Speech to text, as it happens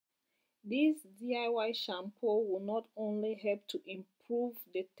This DIY shampoo will not only help to improve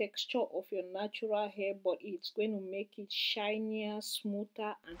the texture of your natural hair, but it's going to make it shinier,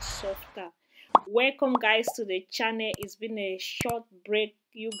 smoother, and softer. Welcome, guys, to the channel. It's been a short break,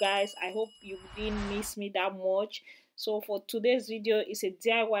 you guys. I hope you didn't miss me that much. So for today's video, it's a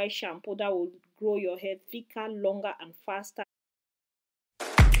DIY shampoo that will grow your hair thicker, longer, and faster.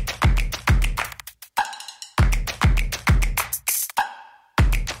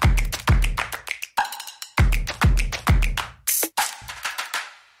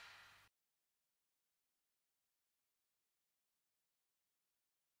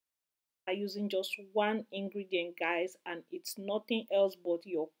 Using just one ingredient, guys, and it's nothing else but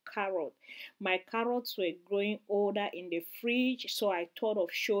your carrot. My carrots were growing older in the fridge, so I thought of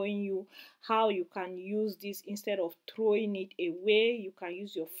showing you how you can use this instead of throwing it away. You can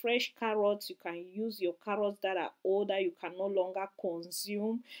use your fresh carrots, you can use your carrots that are older, you can no longer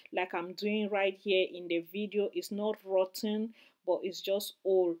consume, like I'm doing right here in the video. It's not rotten, but it's just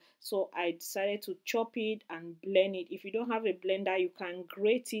old, so I decided to chop it and blend it. If you don't have a blender, you can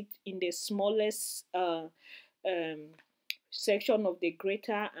grate it in the smallest um, section of the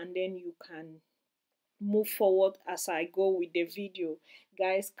grater, and then you can move forward as I go with the video.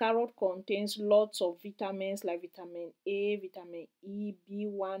 Guys, carrot contains lots of vitamins like vitamin A, vitamin E,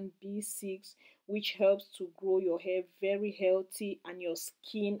 B1, B6, which helps to grow your hair very healthy, and your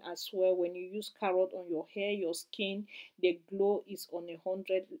skin as well. When you use carrot on your hair, your skin, the glow is on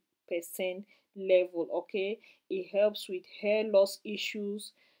 100% level. Okay, it helps with hair loss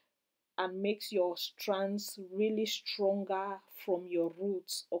issues and makes your strands really stronger from your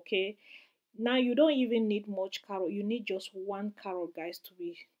roots. Okay, now you don't even need much carrot. You need just one carrot, guys.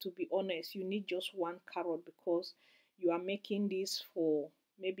 To be honest, you need just one carrot because you are making this for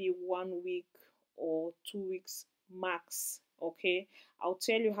maybe 1 week or 2 weeks max. Okay, I'll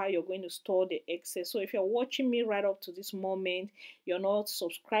tell you how you're going to store the excess. So if you're watching me right up to this moment, you're not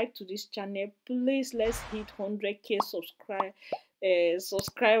subscribed to this channel, please let's hit 100k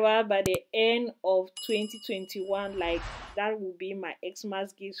subscriber by the end of 2021. Like, that will be my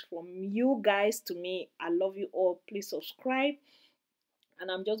Xmas gift from you guys to me. I love you all. Please subscribe.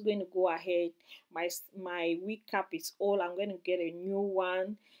 And I'm just going to go ahead. My wig cap is old. I'm going to get a new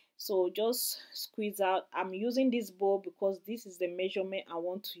one. So just squeeze out. I'm using this bowl because this is the measurement I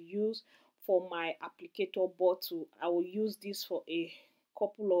want to use for my applicator bottle. I will use this for a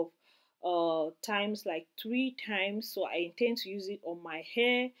couple of times, like 3 times. So I intend to use it on my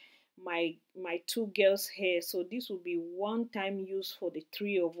hair, my two girls hair. So this will be one time use for the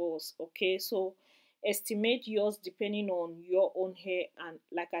three of us. Okay, so estimate yours depending on your own hair, and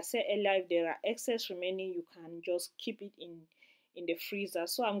like I said earlier, if there are excess remaining, you can just keep it in the freezer.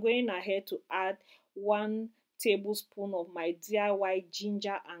 So I'm going ahead to add 1 tablespoon of my DIY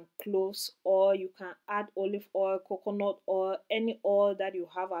ginger and cloves oil. You can add olive oil, coconut oil, any oil that you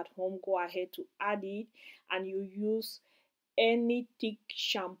have at home. Go ahead to add it, and you use any thick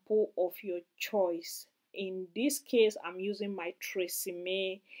shampoo of your choice. In this case, I'm using my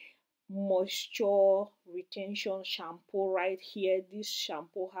Tresemme moisture retention shampoo right here. This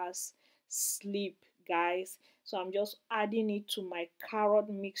shampoo has sleep, guys. So I'm just adding it to my carrot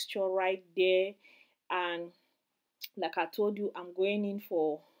mixture right there, and like I told you, I'm going in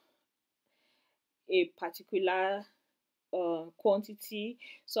for a particular quantity.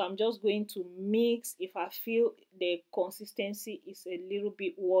 So I'm just going to mix. If I feel the consistency is a little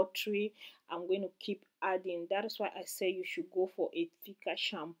bit watery, I'm going to keep adding. That is why I say you should go for a thicker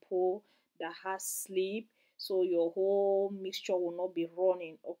shampoo that has sleep, so your whole mixture will not be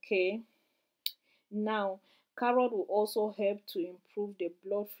running. Okay, now carrot will also help to improve the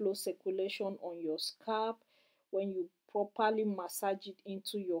blood flow circulation on your scalp. When you properly massage it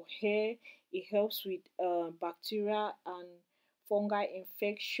into your hair, it helps with bacteria and fungal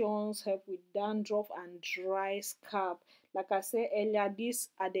infections, help with dandruff and dry scalp. Like I said earlier, this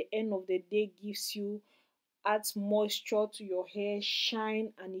at the end of the day gives you, adds moisture to your hair,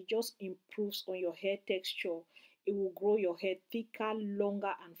 shine, and it just improves on your hair texture. It will grow your hair thicker,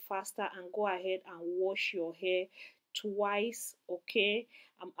 longer, and faster. And go ahead and wash your hair twice. Okay,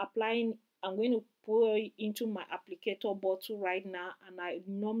 I'm going to pour it into my applicator bottle right now, and I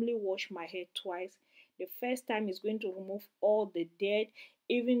normally wash my hair twice. The first time is going to remove all the dirt,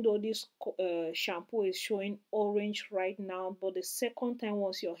 even though this shampoo is showing orange right now. But the second time,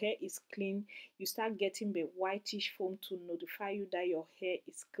 once your hair is clean, you start getting the whitish foam to notify you that your hair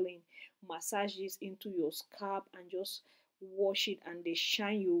is clean. Massage this into your scalp and just wash it, and the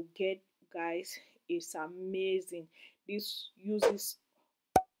shine you get, guys, is amazing. This uses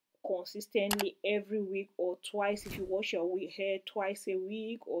consistently every week or twice. If you wash your hair twice a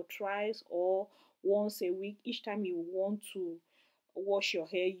week or thrice or once a week, each time you want to wash your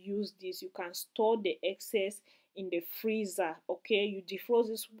hair, use this. You can store the excess in the freezer. Okay, you defrost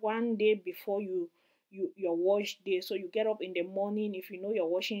this 1 day before your wash day. So you get up in the morning, if you know you're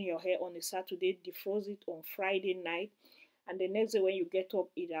washing your hair on a Saturday, defrost it on Friday night, and the next day when you get up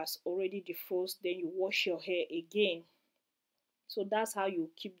it has already defrosted. Then you wash your hair again. So that's how you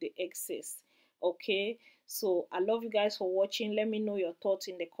keep the excess. Okay, so I love you guys for watching. Let me know your thoughts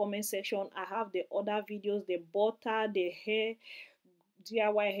in the comment section. I have the other videos, the butter, the hair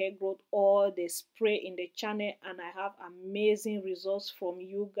DIY hair growth, or the spray in the channel, and I have amazing results from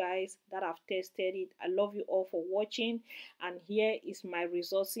you guys that have tested it. I love you all for watching, and here is my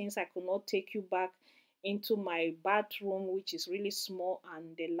results. Since I could not take you back into my bathroom, which is really small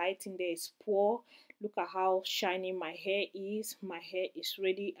and the lighting there is poor, look at how shiny my hair is. My hair is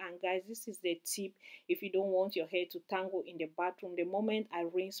ready. And guys, this is the tip if you don't want your hair to tangle in the bathroom. The moment I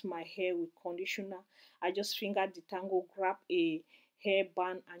rinse my hair with conditioner, I just finger detangle, grab a hair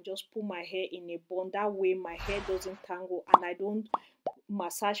band and just put my hair in a bun. That way my hair doesn't tangle, and I don't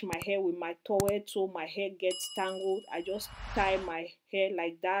massage my hair with my towel so my hair gets tangled. I just tie my hair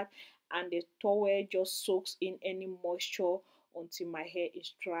like that, and the towel just soaks in any moisture until my hair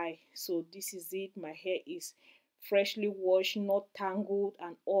is dry. So this is it. My hair is freshly washed, not tangled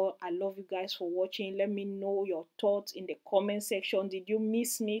and all. I love you guys for watching. Let me know your thoughts in the comment section. Did you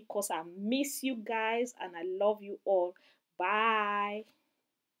miss me? Because I miss you guys, and I love you all. Bye.